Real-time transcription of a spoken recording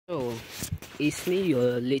So, it's me,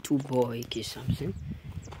 your little boy, K. Samson.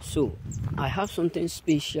 So, I have something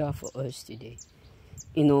special for us today.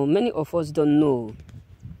 Many of us don't know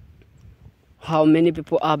how many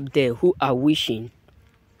people out there who are wishing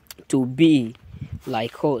to be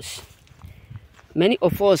like us. Many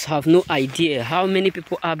of us have no idea how many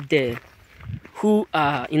people out there who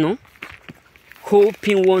are,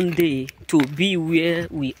 hoping one day to be where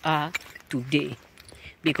we are today.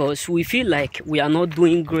 Because we feel like we are not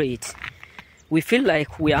doing great. We feel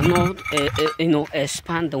like we are not,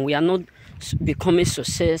 expanding. We are not becoming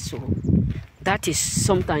successful. That is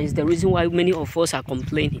sometimes the reason why many of us are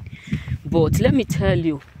complaining. But let me tell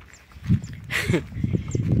you,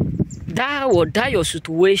 that your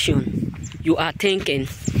situation you are thinking,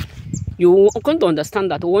 you come to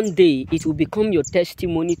understand that one day it will become your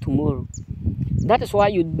testimony tomorrow. That is why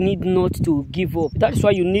you need not to give up. That is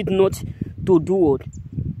why you need not to do what?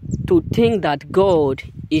 To think that God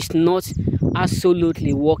is not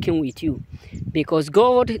absolutely working with you, because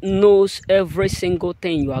God knows every single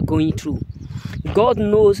thing you are going through. God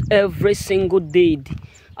knows every single deed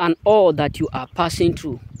and all that you are passing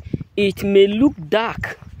through. It may look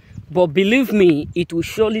dark, but believe me, it will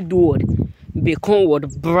surely do what? Become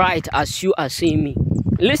what? Bright as you are seeing me.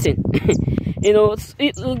 Listen, the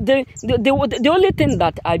only thing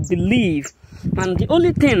that I believe and the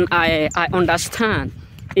only thing I understand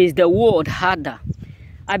is the word harder.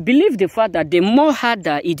 I believe the fact that the more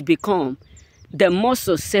harder it becomes, the more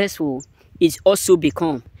successful it also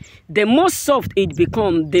becomes. The more soft it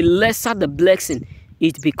becomes, the lesser the blessing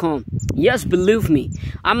it becomes. Yes, believe me.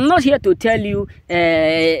 I'm not here to tell you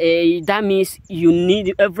that means you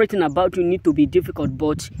need everything about you need to be difficult,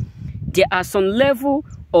 but there are some level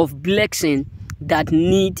of blessing that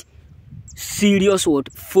need serious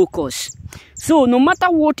focus. So no matter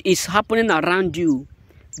what is happening around you,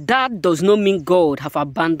 that does not mean God have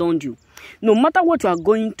abandoned you. No matter what you are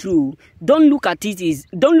going through, don't look at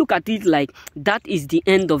it like that is the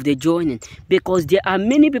end of the journey, because there are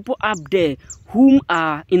many people up there whom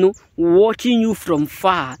are watching you from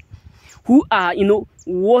far, who are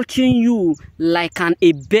watching you like an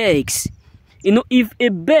apex. If a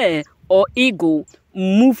bear or eagle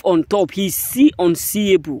move on top, he see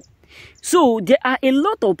unseeable. So there are a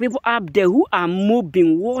lot of people up there who are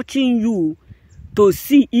moving, watching you to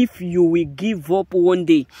see if you will give up one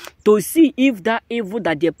day, to see if that evil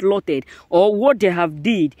that they plotted or what they have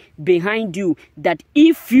did behind you, that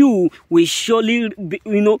if you will surely,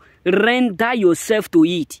 render yourself to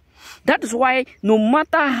it. That is why no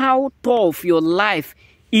matter how tough your life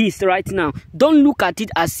is right now, don't look at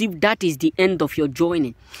it as if that is the end of your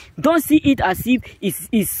journey. Don't see it as if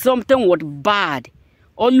it's something what bad.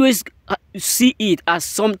 Always see it as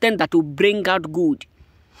something that will bring out good.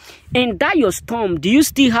 In that your storm, do you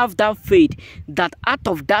still have that faith that out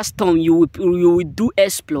of that storm you will do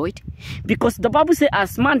exploit? Because the Bible says,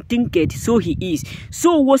 as man thinketh, so he is.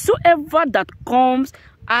 So whatsoever that comes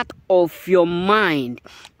out of your mind,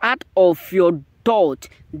 out of your thought,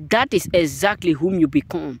 that is exactly whom you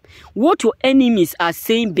become. What your enemies are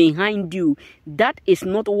saying behind you, that is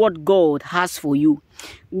not what God has for you.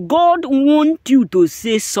 God wants you to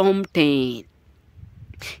say something.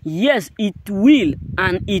 Yes, it will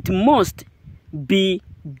and it must be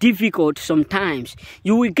difficult sometimes.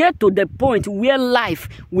 You will get to the point where life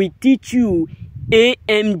will teach you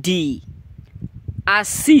AMD,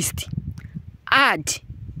 assist, add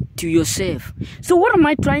to yourself. So what am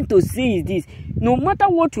I trying to say is this: no matter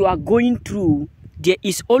what you are going through, there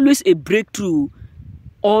is always a breakthrough,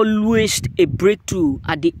 always a breakthrough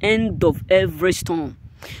at the end of every storm.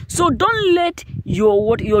 So don't let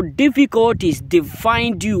your difficulties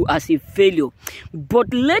define you as a failure,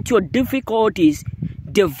 but let your difficulties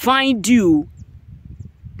define you,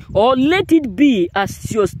 or let it be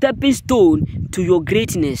as your stepping stone to your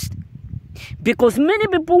greatness. Because many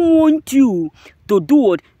people want you to do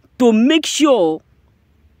what? To make sure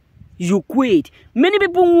you quit. Many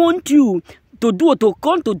people want you to do what? To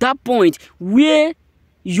come to that point where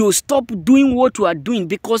you stop doing what you are doing,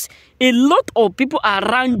 because a lot of people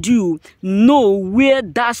around you know where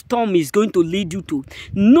that storm is going to lead you to,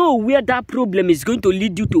 know where that problem is going to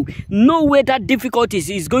lead you to, know where that difficulty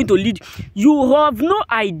is going to lead. You have no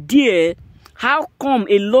idea how come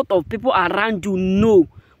a lot of people around you know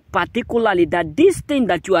particularly that this thing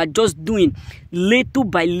that you are just doing little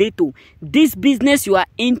by little, this business you are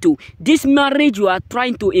into, this marriage you are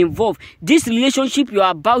trying to involve, this relationship you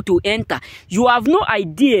are about to enter, you have no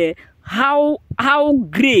idea how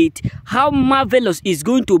great, how marvelous is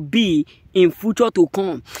going to be in future to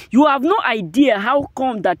come. You have no idea how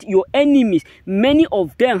come that your enemies, many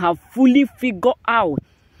of them have fully figured out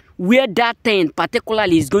where that thing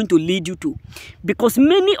particularly is going to lead you to. Because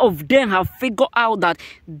many of them have figured out that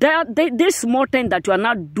this small thing that you are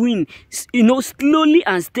not doing, slowly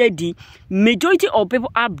and steady, majority of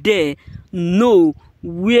people up there know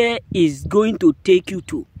where is going to take you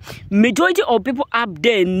to. Majority of people up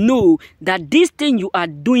there know that this thing you are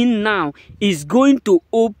doing now is going to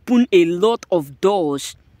open a lot of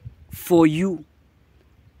doors for you.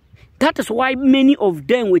 That is why many of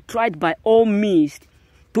them were tried by all means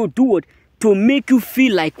to do what? To make you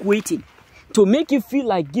feel like waiting, to make you feel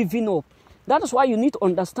like giving up. That is why you need to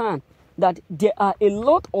understand that there are a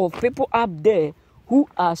lot of people up there who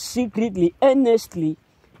are secretly, earnestly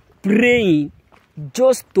praying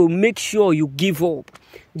just to make sure you give up,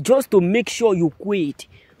 just to make sure you quit.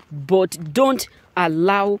 But don't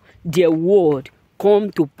allow their word come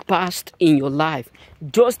to pass in your life.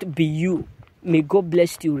 Just be you. May God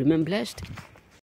bless you. Remain blessed.